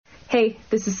Hey,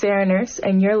 this is Sarah Nurse,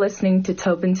 and you're listening to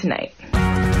Tobin Tonight.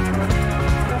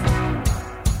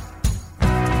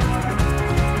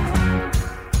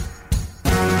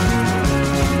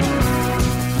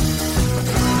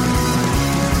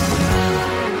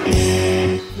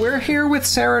 We're here with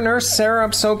Sarah Nurse. Sarah,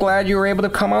 I'm so glad you were able to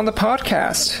come on the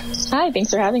podcast. Hi,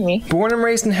 thanks for having me. Born and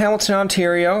raised in Hamilton,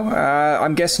 Ontario.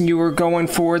 I'm guessing you were going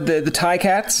for the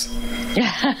Ticats?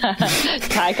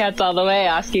 Ticats all the way,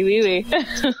 Oski wee wee.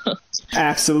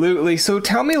 Absolutely. So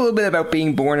tell me a little bit about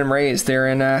being born and raised there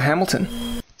in Hamilton.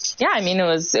 Yeah, I mean, it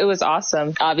was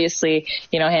awesome. Obviously,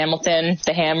 Hamilton,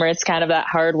 the Hammer, it's kind of that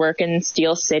hard-working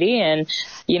steel city. And,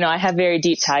 I have very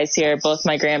deep ties here. Both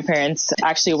my grandparents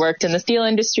actually worked in the steel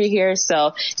industry here.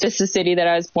 So this is a city that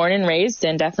I was born and raised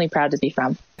and definitely proud to be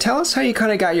from. Tell us how you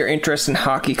kind of got your interest in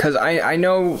hockey, because I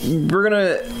know we're going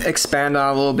to expand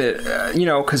on a little bit,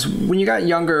 because when you got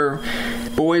younger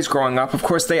boys growing up, of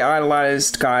course, they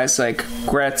idolized guys like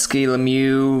Gretzky,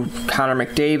 Lemieux, Connor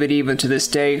McDavid, even to this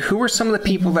day. Who were some of the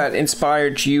people that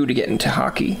inspired you to get into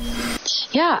hockey?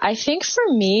 Yeah, I think for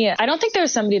me, I don't think there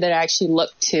was somebody that I actually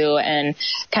looked to and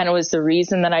kind of was the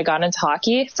reason that I got into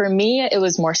hockey. For me, it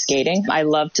was more skating. I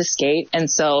love to skate. And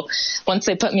so once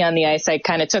they put me on the ice, I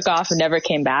kind of took off and never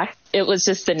came back. It was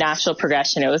just the natural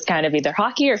progression. It was kind of either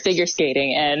hockey or figure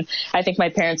skating. And I think my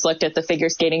parents looked at the figure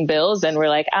skating bills and were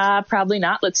like, probably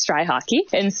not. Let's try hockey.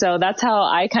 And so that's how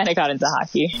I kind of got into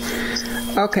hockey.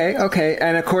 Okay.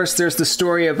 And of course, there's the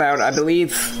story about, I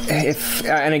believe,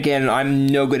 and again, I'm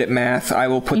no good at math. I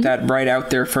will put that right out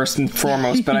there first and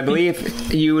foremost. But I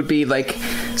believe you would be like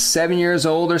 7 years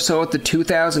old or so at the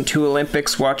 2002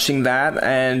 Olympics watching that.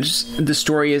 And the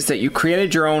story is that you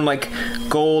created your own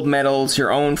gold medals,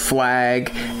 your own flag,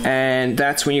 and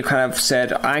that's when you kind of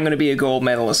said, I'm going to be a gold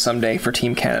medalist someday for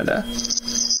Team Canada.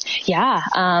 Yeah,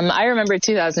 I remember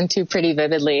 2002 pretty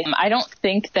vividly. I don't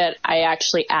think that I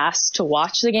actually asked to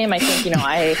watch the game. I think,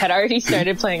 I had already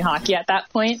started playing hockey at that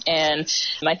point, and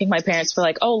I think my parents were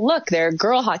like, oh, look, there are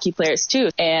girl hockey players too.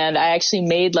 And I actually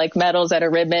made medals out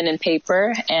of ribbon and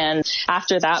paper. And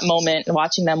after that moment,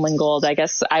 watching them win gold, I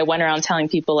guess I went around telling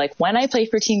people when I play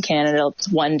for Team Canada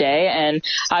one day. And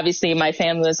obviously my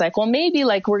family was like, well, maybe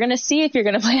we're going to see if you're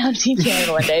going to play on Team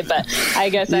Canada one day. But I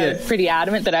guess I was pretty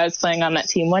adamant that I was playing on that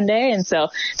team one day. And so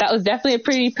that was definitely a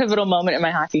pretty pivotal moment in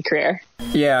my hockey career.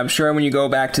 Yeah, I'm sure when you go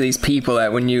back to these people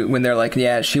that when they're like,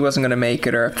 yeah, she wasn't going to make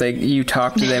it, or if you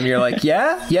talk to them, you're like,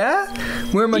 yeah,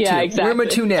 where am I to? Exactly. Where am I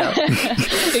to now?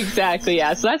 Exactly,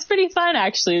 yeah. So that's pretty fun,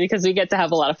 actually, because we get to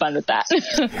have a lot of fun with that.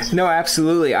 No,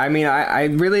 absolutely. I mean,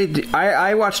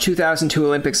 I watched 2002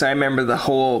 Olympics. I remember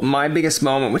my biggest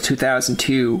moment with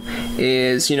 2002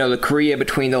 is, the Korea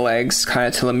between the legs kind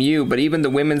of to Lemieux, but even the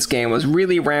women's game was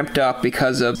really ramped up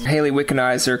because of Hayley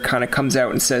Wickenheiser kind of comes out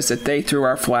and says that they threw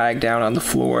our flag down on the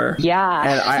floor. Yeah.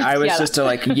 And I was just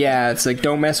it's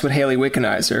don't mess with Hayley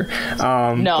Wickenheiser.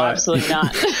 No, but, absolutely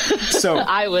not. So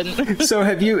I wouldn't. So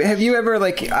have you ever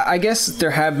I guess there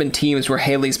have been teams where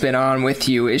Hayley's been on with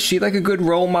you. Is she a good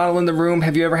role model in the room?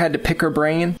 Have you ever had to pick her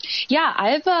brain? Yeah,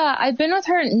 I've been with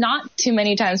her not too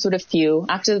many times, but a few.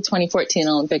 After the 2014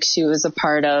 Olympics, she was a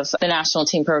part of the national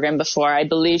team program before. I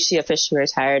believe she officially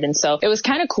retired. And so it was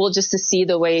kind of cool just to see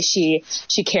the way she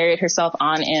carried herself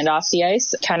on and off the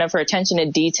ice, kind of her attention to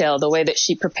detail, the way that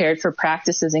she prepared for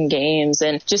practices and games,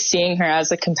 and just seeing her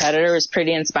as a competitor was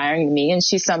pretty inspiring to me. And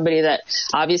she's somebody that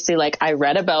obviously I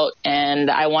read about and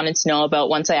I wanted to know about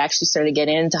once I actually started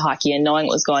getting into hockey and knowing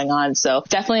what was going on. So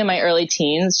definitely in my early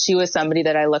teens, she was somebody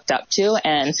that I looked up to,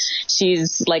 and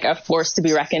she's a force to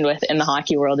be reckoned with in the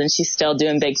hockey world, and she's still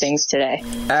doing big things today.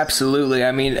 Absolutely.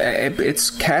 I mean, it's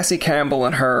Cassie Campbell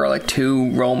and her are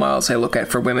two role models I look at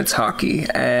for women's hockey,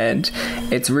 and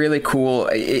it's really cool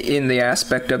in the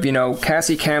aspect of,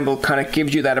 Cassie Campbell kind of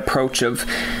gives you that approach of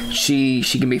she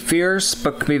can be fierce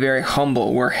but can be very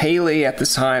humble, where Hayley at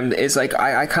this time is I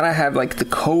kind of have the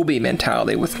Kobe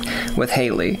mentality with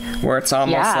Hayley, where it's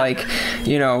almost I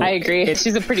agree.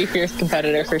 She's a pretty fierce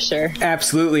competitor for sure.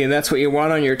 Absolutely, and that's what you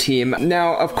want on your team.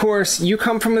 Now, of course, you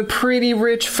come from a pretty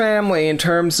rich family in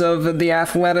terms of the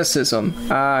athleticism.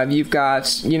 You've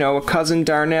got, a cousin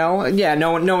Darnell. Yeah,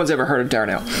 no one's ever heard of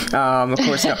Darnell. Of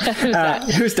course, no.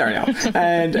 Who's Darnell?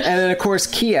 And then, of course,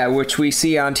 Kia, which we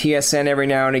see on TSN every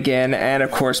now and again, and,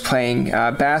 of course, playing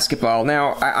basketball.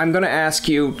 Now, I'm going to ask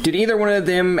you, did either one of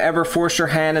them ever force your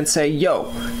hand and say,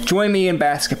 yo, join me in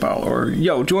basketball, or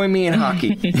yo, join me in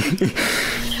hockey?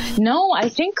 No, I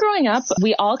think growing up,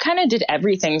 we all kind of did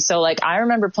everything. So like, I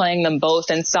remember playing them both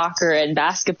in soccer and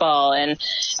basketball and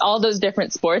all those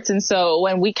different sports. And so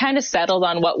when we kind of settled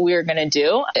on what we were going to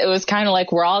do, it was kind of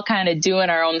like we're all kind of doing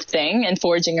our own thing and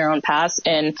forging our own paths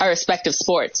in our respective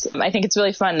sports. I think it's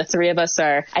really fun. The three of us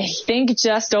are, I think,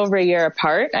 just over a year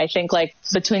apart. I think like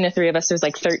between the three of us, there's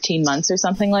like 13 months or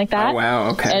something like that. Oh, wow.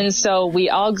 Okay. And so we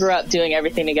all grew up doing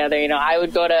everything together. You know, I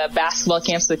would go to basketball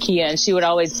camps with Kia and she would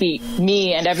always beat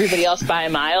me and everybody else by a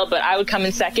mile, but I would come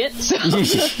in second. So.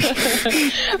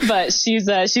 But she's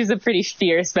a pretty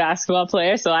fierce basketball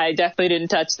player, so I definitely didn't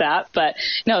touch that. But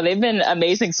no, they've been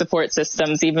amazing support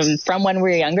systems, even from when we were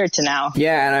younger to now.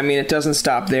 Yeah, and I mean, it doesn't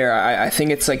stop there. I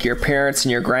think it's like your parents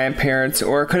and your grandparents,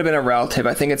 or it could have been a relative.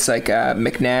 I think it's like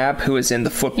McNabb, who is in the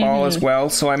football as well.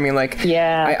 So I mean, like,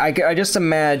 yeah, I just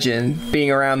imagine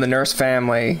being around the Nurse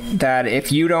family that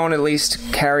if you don't at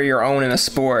least carry your own in a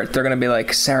sport, they're going to be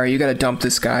like, Sarah, you got to dump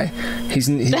this guy. He's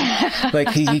like,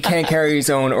 he can't carry his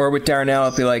own. Or with Darnell,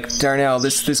 it'd be like, Darnell,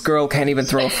 this girl can't even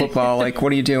throw a football. Like,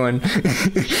 what are you doing?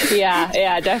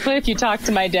 Yeah, definitely. If you talk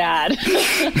to my dad,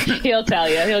 he'll tell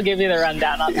you. He'll give you the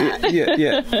rundown on that.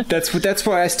 Yeah. That's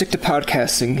why I stick to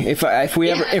podcasting.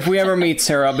 If we ever meet,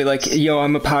 Sarah, I'll be like, yo,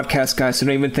 I'm a podcast guy, so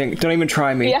don't even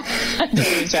try me. Yeah, don't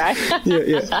even try.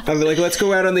 Yeah. I'll be like, let's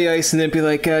go out on the ice, and then be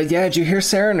like, yeah, did you hear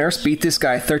Sarah Nurse beat this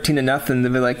guy 13-0?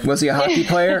 They'll be like, was he a hockey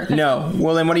player? No.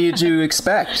 Well, then what do you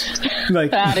expect?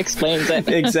 Like, that explains it.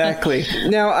 Exactly.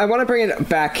 Now, I want to bring it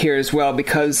back here as well,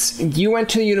 because you went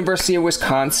to the University of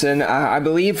Wisconsin. I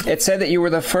believe it said that you were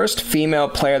the first female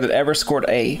player that ever scored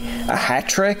a hat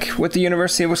trick with the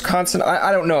University of Wisconsin.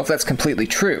 I don't know if that's completely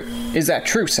true. Is that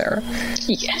true, Sarah?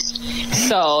 Yes.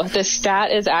 So the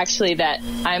stat is actually that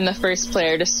I'm the first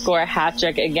player to score a hat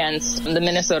trick against the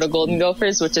Minnesota Golden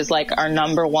Gophers, which is like our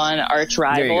number one arch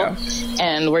rival.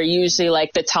 And we're usually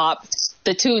like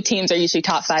the two teams are usually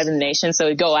top 5 in the nation, so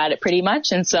we go at it pretty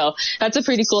much. And so that's a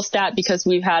pretty cool stat, because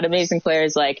we've had amazing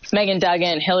players like Megan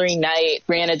Duggan, Hillary Knight,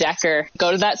 Brianna Decker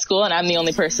go to that school, and I'm the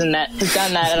only person that has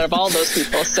done that out of all those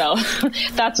people. So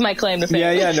that's my claim to fame.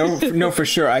 Yeah, no, for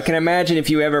sure. I can imagine if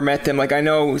you ever met them. Like, I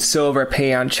know Silver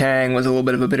Pyeonchang was a little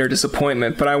bit of a bitter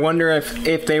disappointment, but I wonder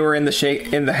if they were in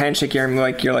the handshake here,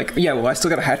 and you're like, yeah, well, I still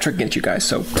got a hat trick against you guys,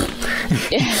 so.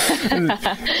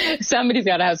 Somebody's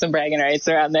got to have some bragging rights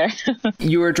around there.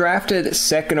 You were drafted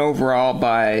second overall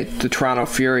by the Toronto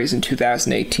Furies in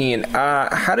 2018.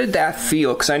 How did that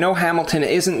feel? Because I know Hamilton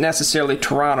isn't necessarily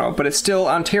Toronto, but it's still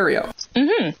Ontario.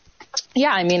 Mm-hmm.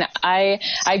 Yeah, I mean, I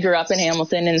grew up in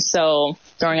Hamilton, and so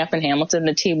growing up in Hamilton,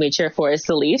 the team we cheer for is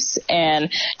the Leafs,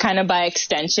 and kind of by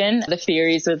extension, the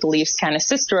Furies were the Leafs' kind of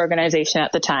sister organization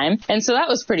at the time. And so that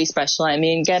was pretty special. I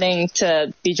mean, getting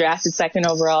to be drafted second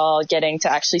overall, getting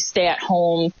to actually stay at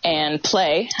home and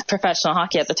play professional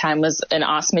hockey at the time was an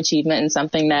awesome achievement, and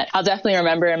something that I'll definitely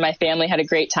remember. And my family had a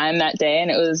great time that day,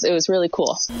 and it was really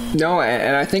cool. No,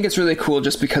 and I think it's really cool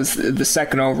just because the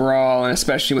second overall, and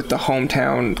especially with the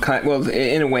hometown,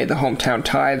 in a way, the hometown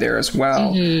tie there as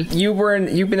well.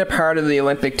 Mm-hmm. You've been a part of the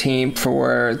Olympic team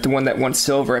for the one that won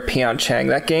silver at Pyeongchang.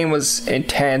 That game was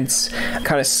intense.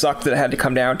 Kind of sucked that it had to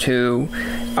come down to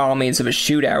all means of a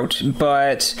shootout.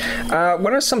 But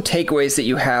what are some takeaways that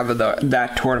you have of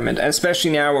that tournament,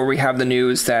 especially now where we have the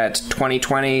news that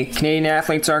 2020 Canadian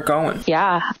athletes aren't going?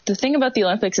 Yeah, the thing about the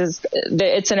Olympics is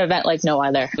it's an event like no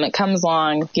other. It comes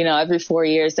along, every 4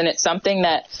 years, and it's something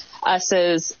that us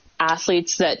as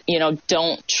athletes that,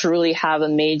 don't truly have a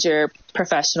major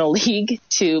professional league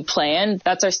to play in,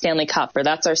 that's our Stanley Cup, or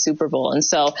that's our Super Bowl. And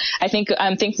so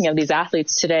I'm thinking of these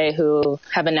athletes today who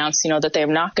have announced, that they're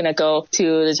not going to go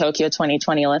to the Tokyo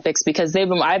 2020 Olympics because I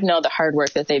know the hard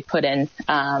work that they've put in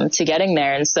to getting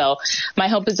there. And so my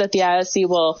hope is that the IOC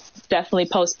will definitely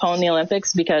postpone the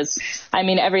Olympics, because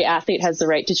every athlete has the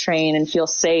right to train and feel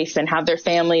safe and have their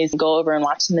families go over and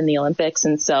watch them in the Olympics.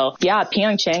 And so, yeah,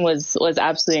 Pyeongchang was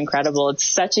absolutely incredible. It's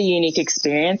such a unique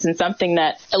experience, and something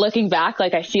that, looking back,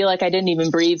 I feel like I didn't even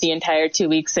breathe the entire 2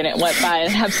 weeks, and it went by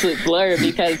an absolute blur,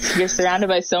 because you're surrounded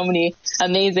by so many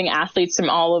amazing athletes from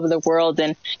all over the world,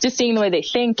 and just seeing the way they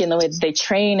think and the way that they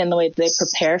train and the way that they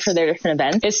prepare for their different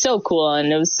events is so cool.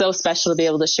 And it was so special to be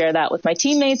able to share that with my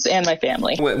teammates and my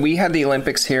family. We had the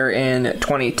Olympics here in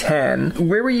 2010.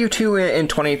 Where were you two in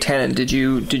 2010? And did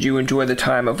you enjoy the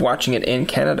time of watching it in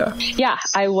Canada? Yeah,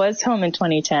 I was home in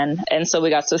 2010, and so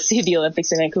we got to see the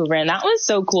Olympics in Vancouver, and that was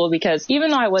so cool, because even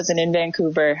though I wasn't in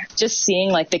Vancouver, just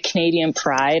seeing the Canadian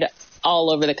pride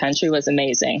all over the country was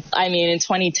amazing. I mean, in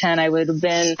 2010, I would have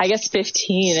been, I guess,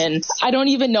 15, and I don't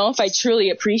even know if I truly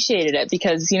appreciated it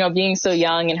because, you know, being so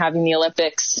young and having the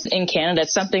Olympics in Canada,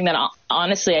 it's something that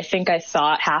honestly, I think I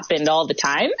thought happened all the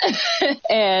time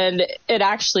and it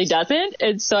actually doesn't.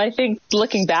 And so I think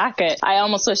looking back, I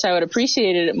almost wish I would have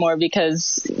appreciated it more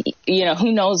because, you know,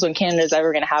 who knows when Canada's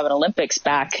ever going to have an Olympics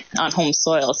back on home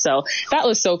soil. So that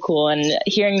was so cool. And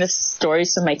hearing the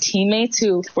stories from my teammates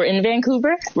who were in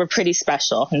Vancouver were pretty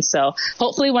special. And so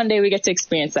hopefully one day we get to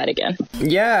experience that again.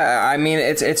 Yeah, I mean,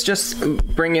 it's just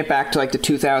bringing it back to like the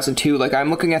 2002. Like I'm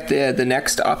looking at the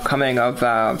next upcoming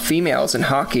of females in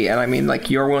hockey, and I mean, like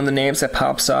you're one of the names that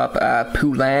pops up.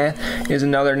 Poulin is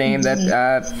another name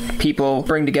that people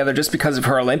bring together just because of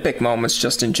her Olympic moments,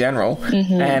 just in general.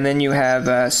 And then you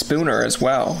have Spooner as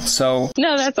well. So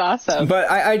no, that's awesome. But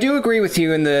I do agree with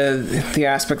you in the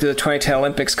aspect of the 2010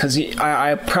 Olympics because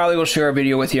I probably will share a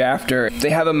video with you after.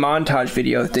 They have a montage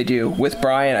video that they do with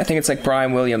Brian. I think it's like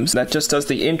Brian Williams that just does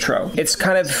the intro. It's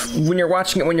kind of when you're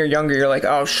watching it when you're younger, you're like,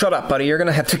 oh, shut up, buddy.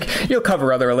 You'll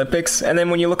cover other Olympics. And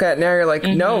then when you look at it now, you're like,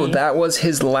 no, that was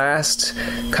his last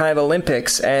kind of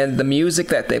Olympics, and the music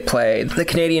that they played, the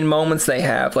Canadian moments they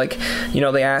have, like, you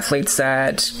know, the athletes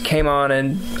that came on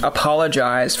and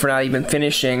apologized for not even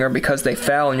finishing or because they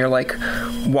fell, and you're like,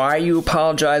 why are you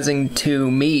apologizing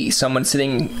to me, someone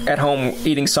sitting at home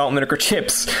eating salt and vinegar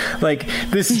chips? Like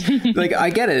this, like I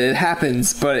get it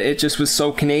happens, but it just was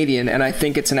so Canadian, and I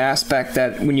think it's an aspect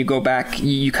that when you go back,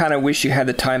 you kind of wish you had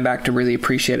the time back to really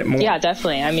appreciate it more. Yeah,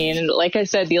 definitely. I mean, like I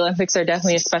said, the Olympics are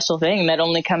definitely a special thing that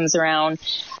only comes around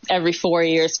every 4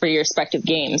 years for your respective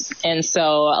games. And so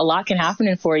a lot can happen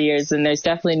in 4 years, and there's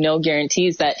definitely no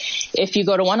guarantees that if you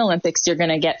go to one Olympics, you're going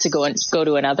to get to go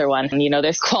to another one. And, you know,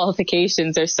 there's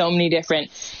qualifications. There's so many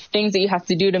different things that you have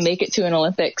to do to make it to an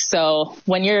Olympics. So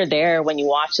when you're there, when you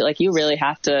watch it, like you really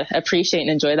have to appreciate and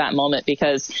enjoy that moment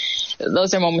because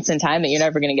those are moments in time that you're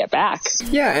never going to get back.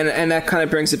 Yeah, and that kind of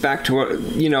brings it back to what,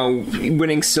 you know,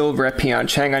 winning silver at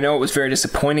Pyeongchang. I know it was very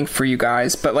disappointing for you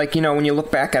guys, but like, you know, when you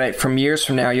look back at it from years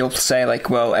from now, you'll say like,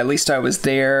 well, at least I was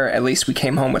there. At least we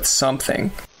came home with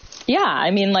something. Yeah,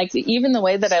 I mean, like even the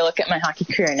way that I look at my hockey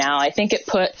career now, I think it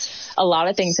put a lot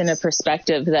of things into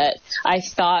perspective that I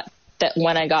thought that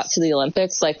when I got to the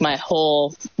Olympics, like my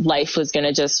whole life was going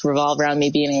to just revolve around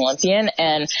me being an Olympian.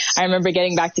 And I remember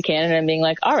getting back to Canada and being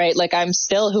like, all right, like I'm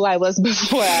still who I was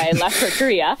before I left for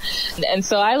Korea. And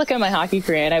so I look at my hockey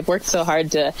career and I've worked so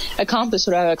hard to accomplish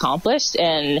what I've accomplished.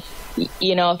 And,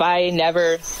 you know, if I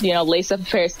never, you know, lace up a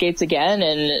pair of skates again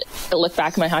and look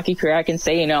back at my hockey career, I can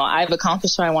say, you know, I've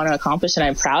accomplished what I want to accomplish and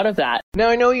I'm proud of that. Now,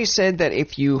 I know you said that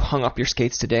if you hung up your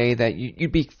skates today that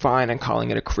you'd be fine on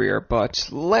calling it a career, but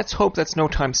let's hope that's no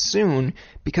time soon,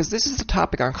 because this is the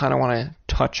topic I kind of want to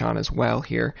touch on as well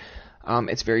here.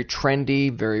 It's very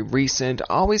trendy, very recent,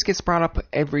 always gets brought up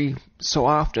every so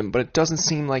often, but it doesn't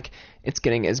seem like it's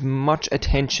getting as much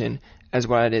attention as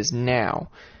what it is now.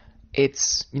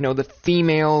 It's, you know, the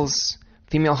female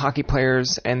hockey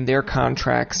players and their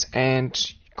contracts and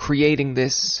creating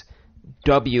this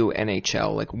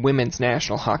WNHL, like Women's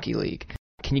National Hockey League.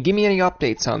 Can you give me any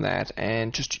updates on that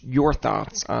and just your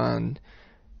thoughts on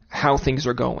how things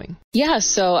are going? Yeah,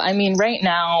 so I mean, right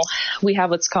now we have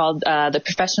what's called the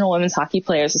Professional Women's Hockey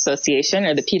Players Association,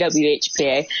 or the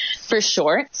PWHPA for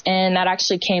short, and that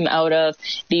actually came out of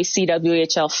the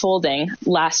CWHL folding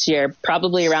last year,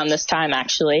 probably around this time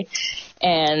actually.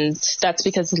 And that's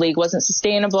because the league wasn't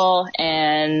sustainable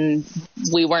and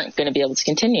we weren't going to be able to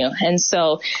continue. And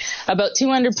so about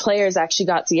 200 players actually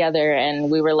got together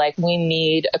and we were like, we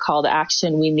need a call to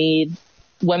action. We need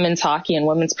women's hockey and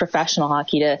women's professional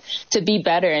hockey to be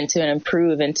better and to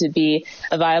improve and to be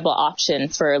a viable option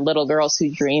for little girls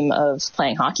who dream of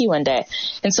playing hockey one day.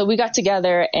 And so we got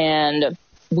together and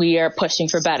we are pushing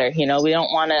for better. You know, we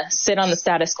don't want to sit on the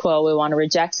status quo. We want to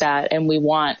reject that. And we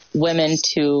want women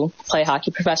to play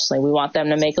hockey professionally. We want them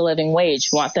to make a living wage.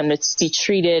 We want them to be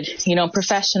treated, you know,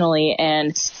 professionally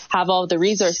and have all the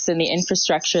resources and the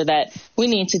infrastructure that we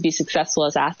need to be successful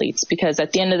as athletes. Because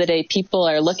at the end of the day, people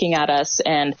are looking at us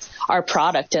and our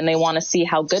product and they want to see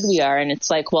how good we are. And it's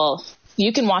like, well,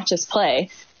 you can watch us play.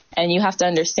 And you have to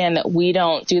understand that we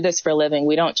don't do this for a living.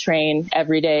 We don't train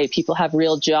every day. People have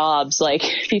real jobs. Like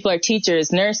people are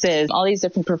teachers, nurses, all these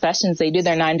different professions. They do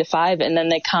their 9 to 5 and then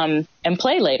they come and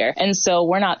play later. And so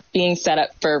we're not being set up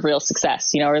for real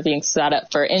success. We're being set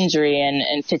up for injury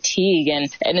and fatigue. And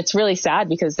it's really sad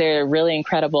because they're really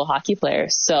incredible hockey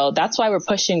players. So that's why we're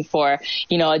pushing for,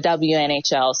 a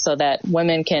WNHL so that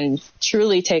women can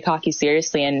truly take hockey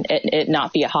seriously and it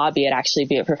not be a hobby, it actually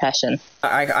be a profession.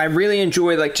 I really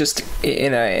enjoy, like, just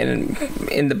in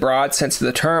the broad sense of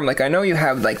the term, like, I know you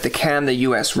have like the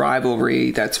Canada-US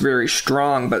rivalry that's very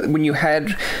strong, but when you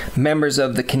had members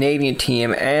of the Canadian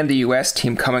team and the US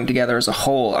team coming together as a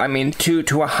whole, I mean,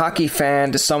 to a hockey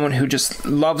fan, to someone who just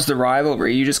loves the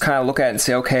rivalry, you just kind of look at it and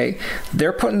say, okay,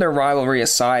 they're putting their rivalry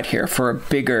aside here for a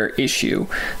bigger issue.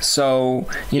 So,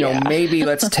 maybe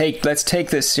let's take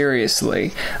this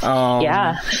seriously.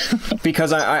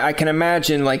 Because I can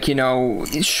imagine, like,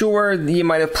 sure, you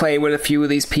might have played with a few of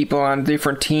these people on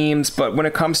different teams, but when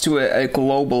it comes to a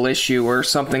global issue or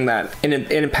something that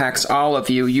it impacts all of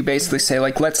you, you basically say,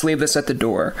 like, let's leave this at the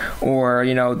door, or,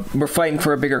 we're fighting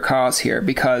for a bigger cause here,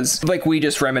 because, like, we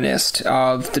just reminisced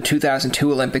of the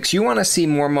 2002 Olympics. You want to see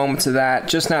more moments of that,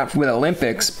 just not with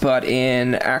Olympics, but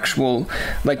in actual,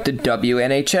 like, the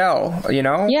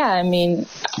WNHL, Yeah, I mean,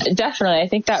 definitely. I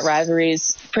think that rivalry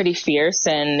is pretty fierce,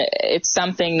 and it's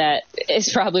something that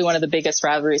is probably one of the biggest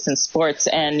rivalries in sports.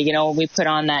 And, when we put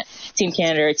on that Team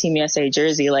Canada or Team USA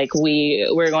jersey, like,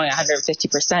 we're going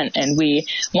 150% and we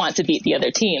want to beat the other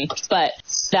team. But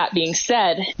that being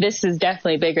said, this is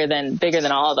definitely bigger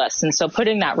than all of us. And so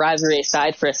putting that rivalry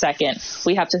aside for a second,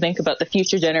 we have to think about the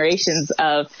future generations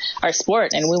of our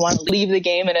sport, and we want to leave the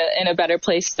game in a better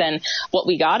place than what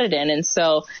we got it in. And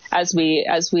so as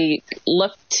we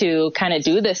look to kind of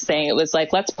do this thing, it was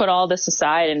like, let's put all this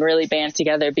aside and really band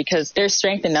together, because there's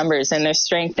strength in numbers and there's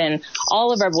strength in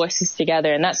all of our voices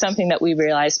together. And that's something that we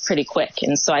realized pretty quick.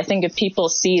 And so I think if people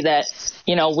see that,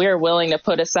 we're willing to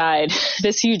put aside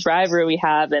this huge rivalry we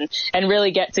have and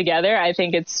really get together, I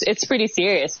think it's pretty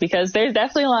serious, because there's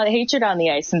definitely a lot of hatred on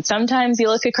the ice. And sometimes you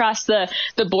look across the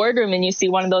boardroom and you see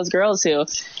one of those girls who,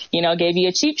 gave you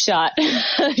a cheap shot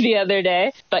the other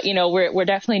day. But, we're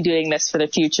definitely doing this for the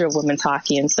future of women's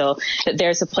hockey. And so that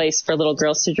there's a place for little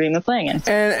girls to dream of playing in.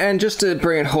 And just to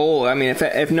bring it whole, I mean,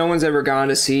 if no one's ever gone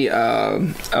to see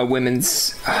a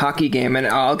women's hockey game, and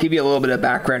I'll give you a little bit of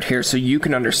background here so you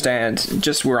can understand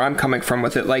just where I'm coming from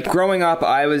with it. Like, growing up,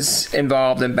 I was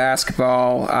involved in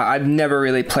basketball. I've never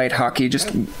really played hockey,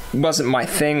 just wasn't my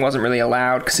thing, wasn't really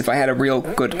allowed, because if I had a real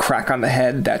good crack on the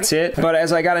head, that's it. But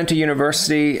as I got into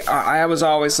university, I was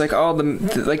always like,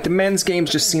 the men's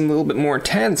games just seemed a little bit more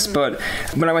intense. But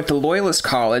when I went to Loyalist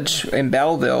College in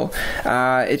Belleville,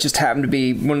 it just happened to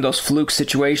be one of those fluke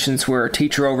situations where a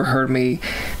teacher overheard me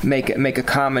make a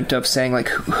comment of saying, like,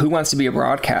 who wants to be a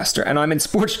broadcaster? And I'm in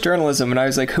sports journalism, and I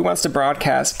was like, who wants to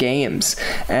broadcast games?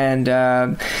 And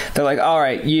they're like, all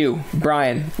right, you,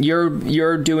 Brian,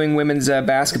 you're doing women's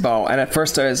basketball. And at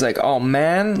first I was like, oh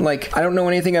man, like, I don't know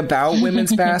anything about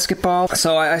women's basketball.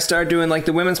 So I started doing, like,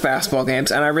 the women's basketball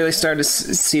games, and I really started to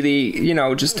see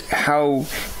the, just how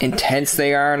intense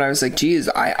they are. And I was like, geez,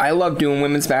 I love doing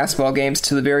women's basketball games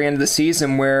to the very end of the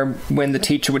season, where when the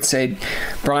teacher would say,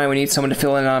 Brian, we need someone to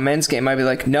fill in on a men's game, I'd be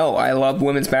like, no, I love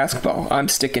women's basketball. I'm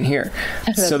sticking here.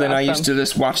 So then awesome. I used to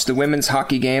just watch the women's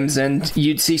hockey games, and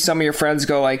you'd see some of your friends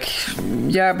go like,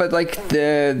 yeah, but like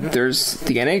there's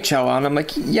the NHL on. I'm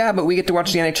like, yeah, but we get to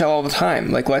watch the NHL all the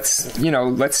time. Like,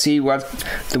 let's see what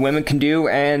the women can do.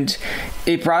 And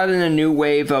it brought in a new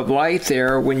wave of light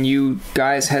there when you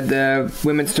guys had the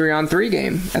women's 3-on-3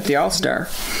 game at the All-Star.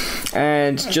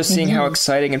 And just seeing how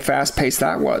exciting and fast-paced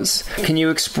that was. Can you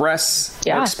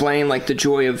explain, like, the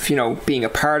joy of, being a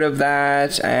part of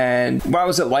that? And what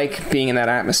was it like being in that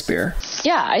atmosphere?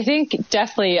 Yeah, I think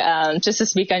definitely, just to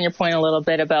speak on your point a little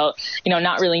bit about,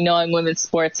 not really knowing women's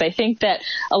sports, I think that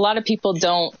a lot of people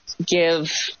don't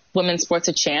give women's sports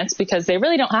a chance because they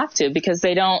really don't have to, because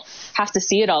they don't have to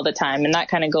see it all the time. And that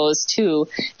kind of goes to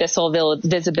this whole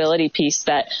visibility piece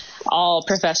that all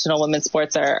professional women's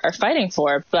sports are fighting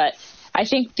for. But I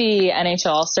think the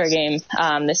NHL All-Star Game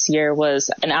this year was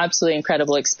an absolutely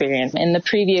incredible experience. In the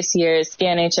previous years, the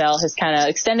NHL has kind of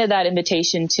extended that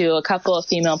invitation to a couple of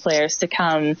female players to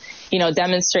come,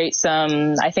 demonstrate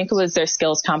some, I think it was their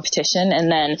skills competition, and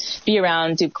then be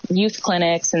around, do youth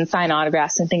clinics and sign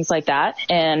autographs and things like that.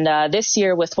 And this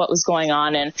year, with what was going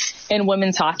on in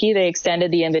women's hockey, they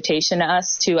extended the invitation to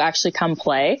us to actually come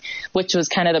play, which was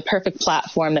kind of the perfect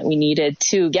platform that we needed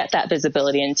to get that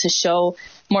visibility and to show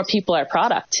more people our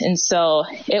product. And so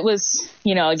it was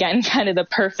again, kind of the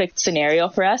perfect scenario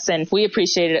for us. And we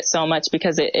appreciated it so much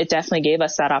because it definitely gave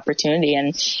us that opportunity.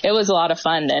 And it was a lot of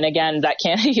fun. And again, that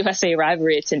Canada-USA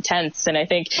rivalry, it's intense. And I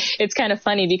think it's kind of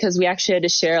funny because we actually had to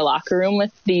share a locker room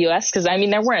with the U.S. because,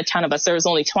 there weren't a ton of us. There was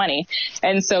only 20.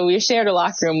 And so we shared a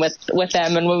locker room with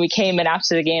them. And when we came in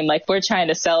after the game, like, we're trying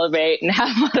to celebrate and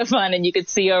have a lot of fun. And you could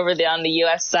see over on the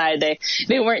U.S. side,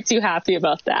 they weren't too happy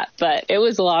about that. But it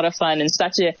was a lot of fun and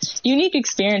such a unique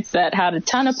experience that had a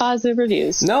ton of positive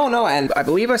reviews. No, and I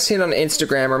believe I seen on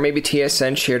Instagram, or maybe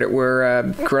TSN shared it, where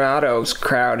Granado's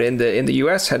crowd in the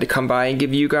U.S. had to come by and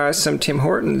give you guys some Tim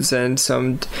Hortons and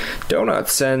some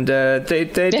donuts, and they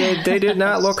did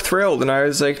not look thrilled, and I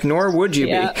was like, nor would you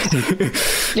be.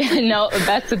 No, a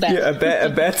bet's a bet. Yeah, a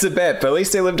bet's a bet, but at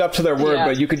least they lived up to their word.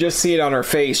 But you could just see it on her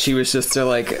face. She was just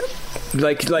like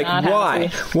why?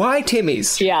 Why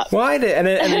Timmy's? Yeah. Why? And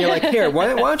then you're like, here, why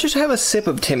don't you just have a sip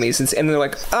of Timmy's? And they're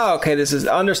like, oh, okay, this is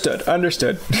understood.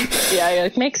 Yeah,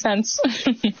 it makes sense.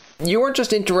 You weren't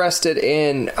just interested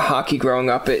in hockey growing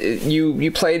up.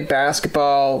 You played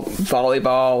basketball,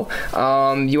 volleyball.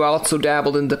 You also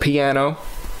dabbled in the piano.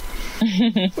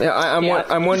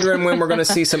 I'm wondering when we're going to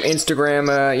see some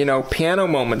Instagram, piano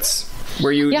moments.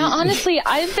 Honestly,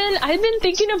 I've been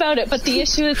thinking about it, but the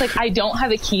issue is, like, I don't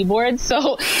have a keyboard.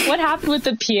 So what happened with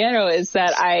the piano is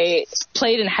that I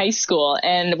played in high school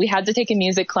and we had to take a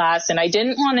music class, and I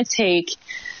didn't want to take,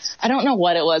 I don't know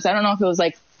what it was. I don't know if it was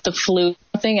like the flute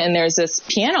thing, and there's this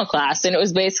piano class, and it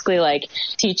was basically like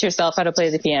teach yourself how to play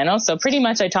the piano. So pretty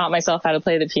much I taught myself how to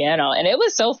play the piano, and it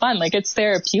was so fun. Like, it's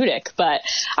therapeutic. But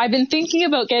I've been thinking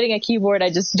about getting a keyboard. I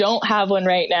just don't have one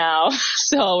right now,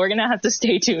 so we're gonna have to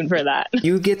stay tuned for that.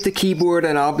 You get the keyboard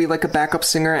and I'll be like a backup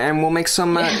singer, and we'll make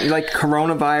some like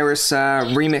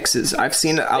coronavirus remixes. I've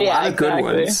seen a lot of good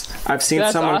ones. I've seen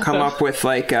someone awesome. Come up with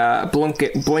like Blink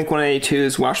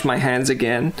 182's Wash My Hands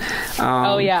Again.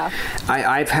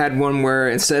 I've had one where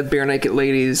instead of Bare Naked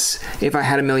Ladies, if I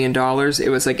had $1 million, it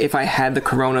was like, if I had the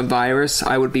coronavirus,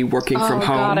 I would be working from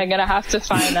home. Oh God, I'm gonna have to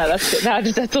find that.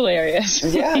 That's hilarious.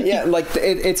 Yeah, like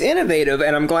it's innovative,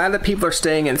 and I'm glad that people are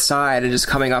staying inside and just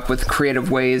coming up with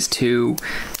creative ways to,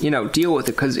 deal with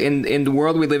it. Because in the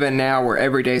world we live in now, where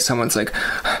every day someone's like,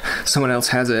 someone else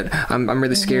has it, I'm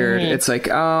really scared. Mm-hmm. It's like,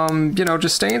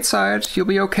 just stay inside, you'll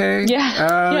be okay.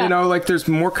 Like, there's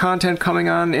more content coming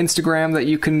on Instagram that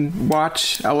you can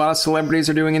watch. A lot of celebrities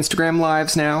are doing Instagram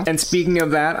lives now. And speaking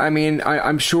of that,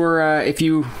 I'm sure if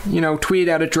you tweeted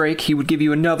out at Drake, he would give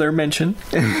you another mention.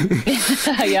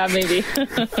 Yeah, maybe.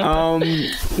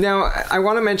 Now, I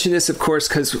want to mention this, of course,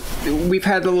 because we've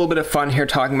had a little bit of fun here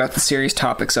talking about the serious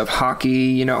topics of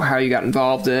hockey, how you got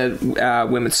involved in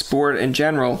women's sport in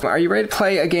general. Are you ready to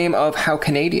play a game of How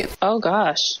Canadian? Oh,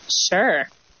 gosh. Sure.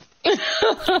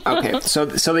 Okay, so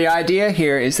the idea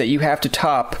here is that you have to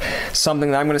top something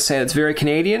that I'm going to say that's very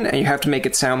Canadian, and you have to make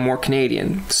it sound more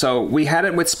Canadian. So we had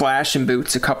it with Splash and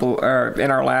Boots in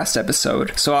our last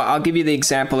episode. So I'll give you the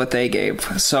example that they gave.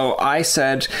 So I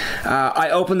said,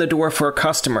 I opened the door for a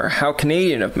customer. How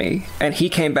Canadian of me. And he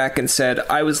came back and said,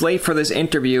 I was late for this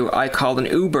interview. I called an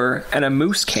Uber and a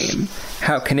moose came.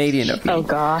 How Canadian of me. Oh,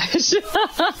 gosh.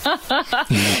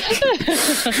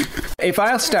 If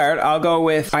I'll start, I'll go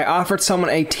with, I offered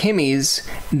someone a Timmy's,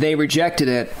 they rejected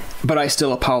it, but I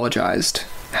still apologized.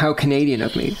 How Canadian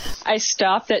of me. I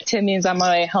stopped at Timmy's on my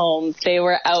way home. They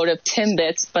were out of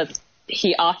Timbits, but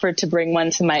he offered to bring one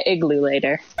to my igloo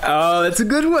later. Oh, that's a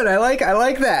good one. I like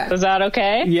that. Is that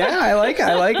okay? Yeah, I like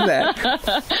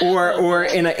that. Or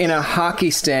in a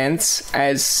hockey stance,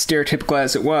 as stereotypical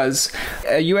as it was,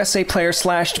 a USA player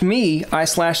slashed me, I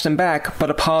slashed him back, but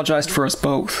apologized for us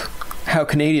both. How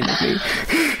Canadian of me.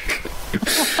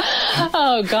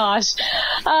 Oh, gosh.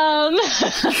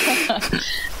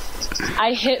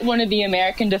 I hit one of the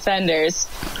American defenders,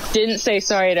 didn't say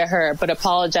sorry to her, but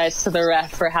apologized to the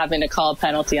ref for having to call a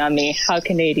penalty on me. How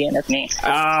Canadian of me. Oh,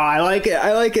 I like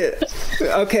it.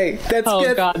 Okay, that's good.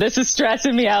 Oh, God, this is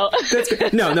stressing me out. That's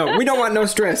good. No, we don't want no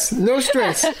stress. No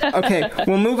stress. Okay,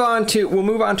 we'll move on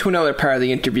to another part of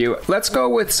the interview. Let's go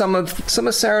with some of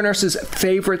Sarah Nurse's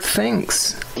favorite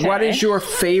things. Okay. What is your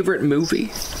favorite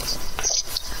movie?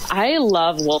 I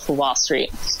love Wolf of Wall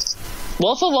Street.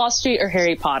 Wolf of Wall Street or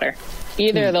Harry Potter.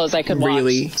 Either of those I could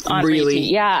watch on repeat.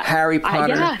 Yeah. Harry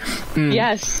Potter.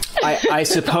 Yes. I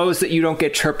suppose that you don't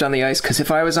get chirped on the ice, because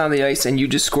if I was on the ice and you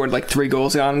just scored like 3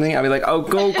 goals on me, I'd be like, oh,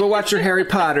 go watch your Harry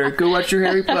Potter. Go watch your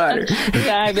Harry Potter.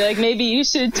 Yeah, I'd be like, maybe you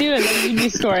should too, and then you'd be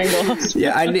scoring goals.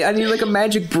 Yeah, I need like a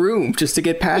magic broom just to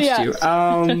get past you.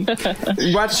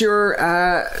 What's your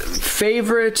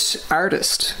favorite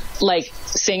artist? Like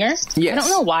singer? Yes. I don't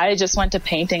know why I just went to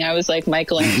painting. I was like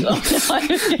Michelangelo.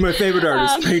 My favorite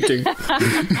artist, painting.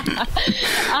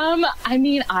 I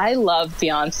mean, I love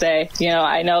Beyonce. You know,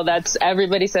 I know that's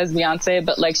everybody says Beyonce,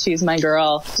 but like she's my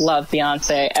girl. Love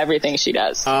Beyonce. Everything she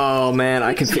does. Oh man,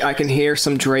 I can hear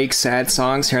some Drake sad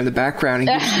songs here in the background.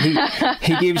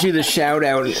 He gives you the shout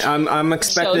out. I'm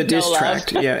expecting a diss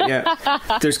track. Yeah.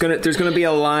 There's gonna be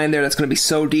a line there that's gonna be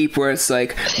so deep where it's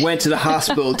like, went to the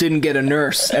hospital, didn't get a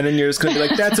nurse, and then you're just gonna be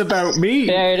like, that's about me.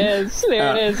 There it is.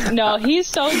 There it is. No, he's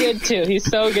so good too.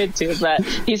 But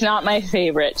he's not my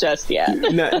favorite just yet.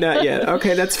 Not yet.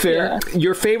 Okay, that's fair. Yeah.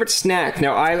 Your favorite snack?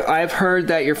 Now, I've heard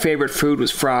that your favorite food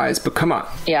was fries, but come on.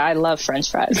 Yeah, I love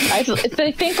French fries. I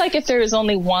think like if there was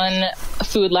only one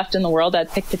food left in the world, I'd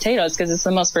pick potatoes because it's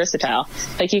the most versatile.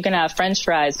 Like you can have French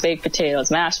fries, baked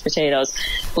potatoes, mashed potatoes,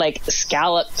 like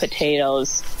scallop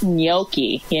potatoes,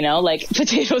 gnocchi. You know, like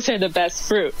potatoes are the best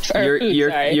fruit.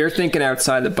 You're thinking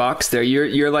outside the box there.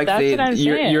 You're like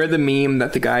you're the meme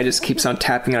that the guy just keeps on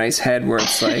tapping on his head where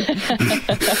it's like.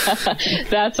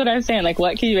 That's what I'm saying. Like,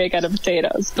 what can you make out of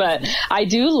potatoes? But I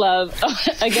do love,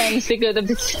 again, sticking with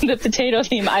the potato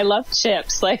theme, I love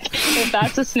chips. Like, if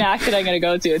that's a snack that I'm going to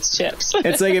go to, it's chips.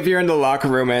 It's like if you're in the locker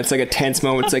room and it's like a tense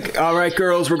moment. It's like, all right,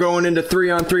 girls, we're going into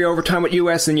 3-on-3 overtime with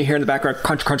US, and you hear in the background,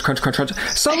 crunch, crunch, crunch, crunch, crunch.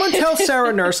 Someone tell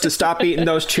Sarah Nurse to stop eating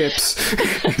those chips.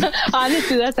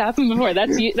 Honestly, that's happened before. That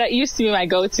used to be my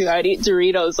go-to. I'd eat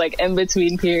Doritos like in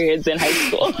between periods in high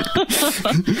school.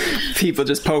 People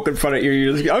just poking fun at you.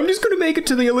 You're like, I'm just going to make it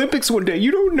to the Olympics one day.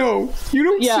 You don't know. You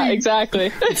don't see. Yeah,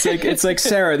 exactly. It's like,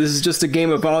 Sarah, this is just a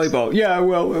game of volleyball. Yeah,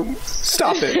 well,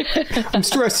 stop it. I'm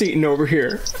stress eating over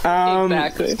here.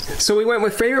 Exactly. So we went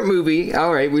with favorite movie.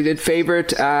 All right, we did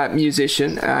favorite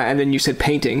musician, and then you said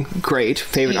painting. Great.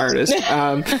 Favorite artist.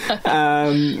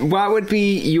 What would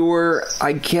be your,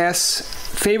 I guess,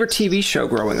 favorite TV show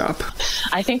growing up?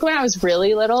 I think when I was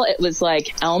really little, it was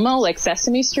like Elmo, like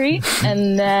Sesame Street.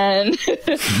 And then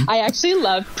I actually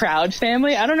loved Proud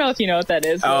Family. I don't know if you know what that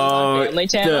is. Oh, Family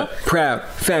Channel. The Proud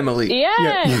Family.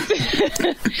 Yes.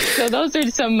 Yeah. So those are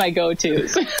some of my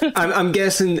go-tos. I'm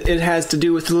guessing it has to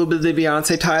do with a little bit of the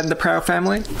Beyonce tie to the Proud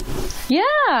Family?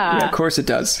 Yeah, of course it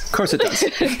does.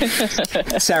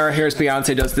 Sarah hears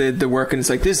Beyonce does the work and it's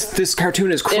like, this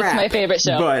cartoon is crap. It's my favorite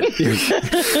show. But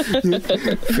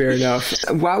fair enough.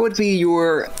 What would be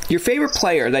your favorite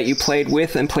player that you played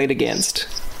with and played against?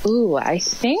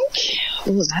 That's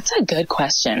a good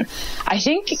question. I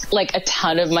think like a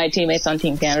ton of my teammates on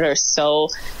Team Canada are so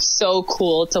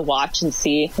cool to watch and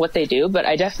see what they do. But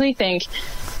I definitely think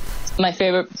my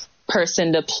favorite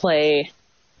person to play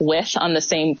with on the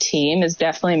same team is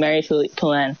definitely Marie-Philippe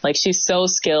Poulin. Like, she's so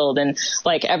skilled, and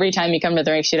like every time you come to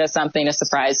the rink, she does something to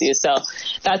surprise you. So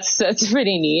that's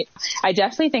pretty neat. I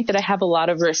definitely think that I have a lot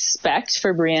of respect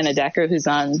for Brianna Decker, who's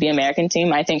on the American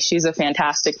team. I think she's a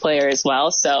fantastic player as well.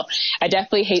 So I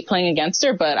definitely hate playing against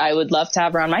her, but I would love to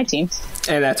have her on my team.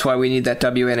 And that's why we need that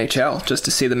WNHL, just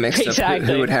to see the mix of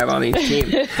who would have on each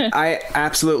team. I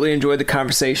absolutely enjoyed the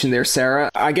conversation there,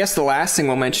 Sarah. I guess the last thing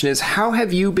we'll mention is, how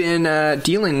have you been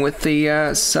dealing with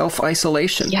the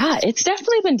self-isolation? Yeah, it's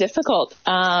definitely been difficult.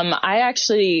 I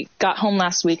actually got home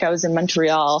last week. I was in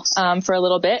Montreal for a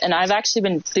little bit, and I've actually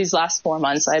been, these last 4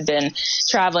 months, I've been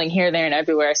traveling here, there, and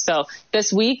everywhere. So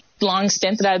this week, long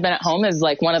stint that I've been at home is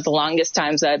like one of the longest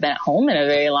times that I've been at home in a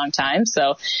very long time.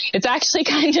 So it's actually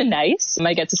kind of nice.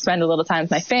 I get to spend a little time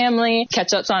with my family,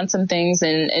 catch up on some things,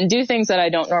 and do things that I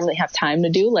don't normally have time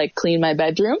to do, like clean my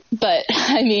bedroom. But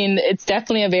I mean, it's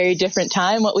definitely a very different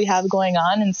time what we have going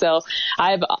on. And so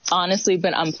I've honestly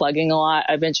been unplugging a lot.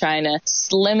 I've been trying to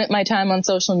limit my time on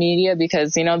social media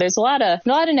because, you know, there's a lot of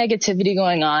negativity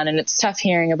going on, and it's tough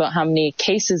hearing about how many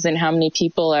cases and how many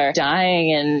people are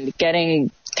dying and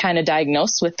getting kind of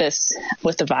diagnosed with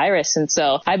the virus. And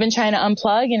so I've been trying to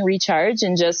unplug and recharge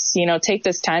and just, you know, take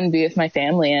this time to be with my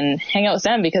family and hang out with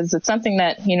them, because it's something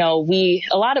that, you know,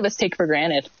 a lot of us take for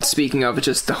granted. Speaking of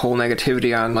just the whole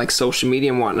negativity on like social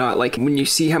media and whatnot, like when you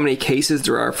see how many cases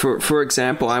there are, for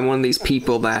example, I'm one of these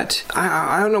people that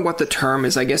I don't know what the term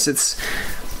is. I guess it's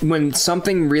when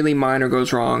something really minor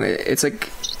goes wrong, it's like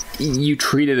you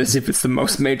treat it as if it's the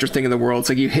most major thing in the world. It's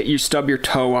like you stub your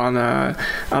toe on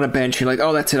a bench. You're like,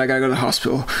 oh, that's it. I gotta go to the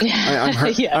hospital. I'm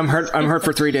hurt. Yeah. I'm hurt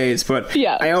for 3 days. But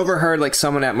yeah. I overheard like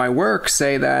someone at my work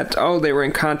say that, they were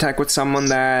in contact with someone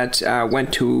that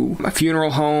went to a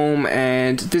funeral home,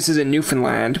 and this is in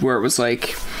Newfoundland, where it was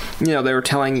like they were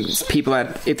telling people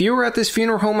that if you were at this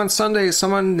funeral home on Sunday,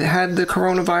 someone had the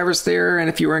coronavirus there, and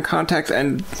if you were in contact,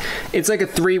 and it's like a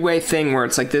 3-way thing where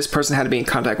it's like this person had to be in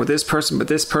contact with this person, but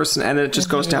this person, and then it just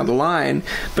goes down the line.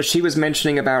 But she was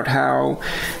mentioning about how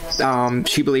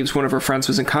she believes one of her friends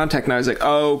was in contact, and I was like,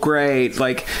 oh, great,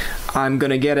 like, I'm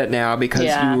going to get it now because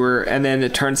you were, and then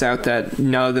it turns out that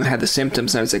none of them had the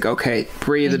symptoms, and I was like, okay,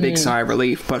 breathe a big sigh of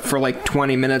relief. But for like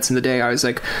 20 minutes in the day, I was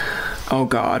like, oh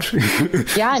God.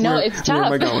 Yeah, no, it's tough. Where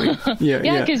am I going?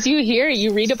 Yeah, because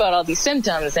you read about all these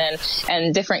symptoms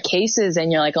and different cases,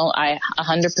 and you're like, oh, I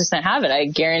 100% have it. I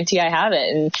guarantee I have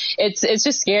it. And it's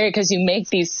just scary because you make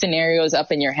these scenarios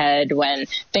up in your head when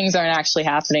things aren't actually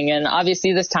happening. And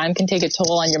obviously this time can take a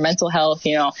toll on your mental health,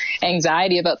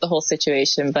 anxiety about the whole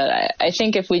situation. But I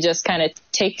think if we just kind of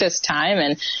take this time,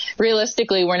 and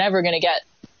realistically, we're never going to get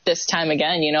this time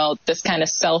again, this kind of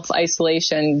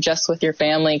self-isolation just with your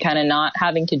family, kind of not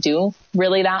having to do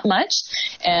really that much.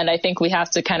 And I think we have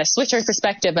to kind of switch our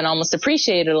perspective and almost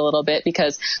appreciate it a little bit,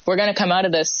 because we're going to come out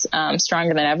of this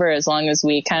stronger than ever as long as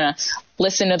we kind of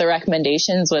listen to the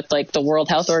recommendations with like the World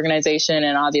Health Organization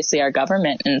and obviously our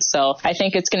government. And so I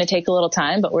think it's going to take a little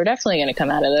time, but we're definitely going to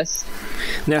come out of this.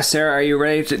 Now, Sarah, are you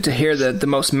ready to hear the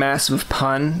most massive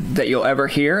pun that you'll ever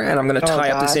hear? And I'm going to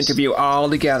tie up this interview all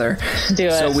together. Do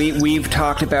it. So we've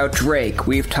talked about Drake.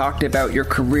 We've talked about your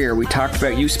career. We talked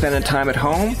about you spending time at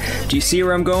home. Do you see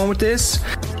where I'm going with this?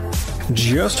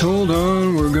 Just hold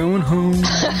on, we're going home.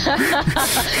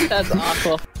 That's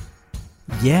awful.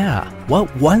 Yeah,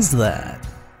 what was that?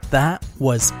 That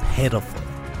was pitiful.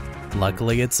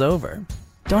 Luckily, it's over.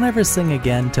 Don't ever sing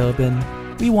again, Tobin.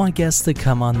 We want guests to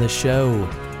come on the show.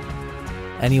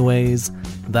 Anyways,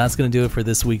 that's going to do it for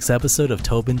this week's episode of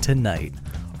Tobin Tonight.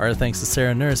 Our thanks to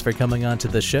Sarah Nurse for coming on to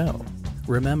the show.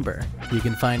 Remember, you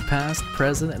can find past,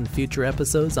 present, and future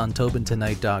episodes on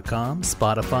TobinTonight.com,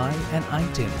 Spotify, and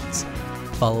iTunes.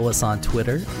 Follow us on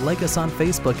Twitter, like us on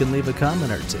Facebook, and leave a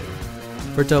comment or two.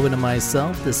 For Tobin and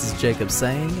myself, this is Jacob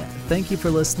saying thank you for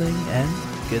listening and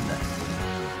good night.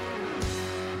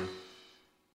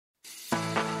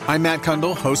 I'm Matt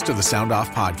Kundle, host of the Sound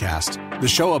Off Podcast, the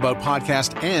show about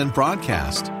podcast and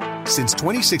broadcast. Since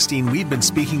 2016, we've been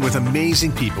speaking with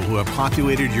amazing people who have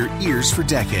populated your ears for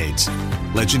decades.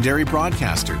 Legendary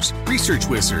broadcasters, research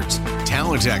wizards,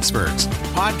 talent experts,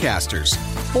 podcasters,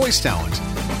 voice talent.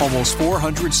 Almost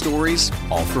 400 stories,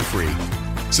 all for free.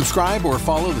 Subscribe or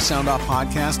follow the Sound Off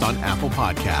Podcast on Apple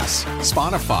Podcasts,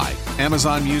 Spotify,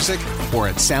 Amazon Music, or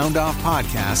at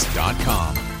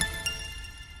soundoffpodcast.com.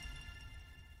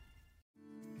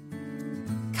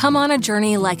 Come on a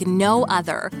journey like no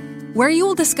other, where you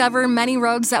will discover many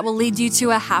roads that will lead you to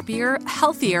a happier,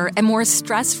 healthier, and more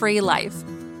stress-free life.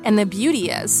 And the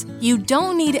beauty is, you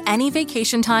don't need any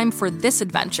vacation time for this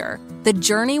adventure. The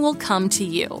journey will come to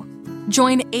you.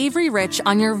 Join Avery Rich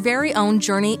on your very own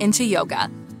journey into yoga.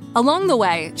 Along the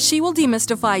way, she will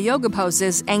demystify yoga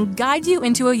poses and guide you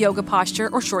into a yoga posture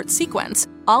or short sequence,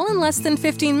 all in less than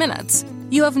 15 minutes.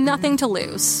 You have nothing to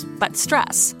lose but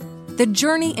stress. The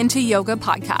Journey into Yoga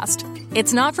podcast.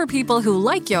 It's not for people who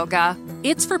like yoga,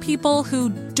 it's for people who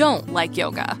don't like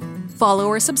yoga. Follow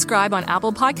or subscribe on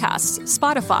Apple Podcasts,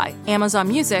 Spotify, Amazon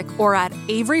Music, or at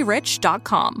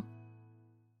averyrich.com.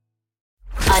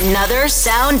 Another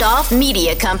Sound Off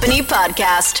Media Company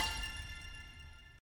podcast.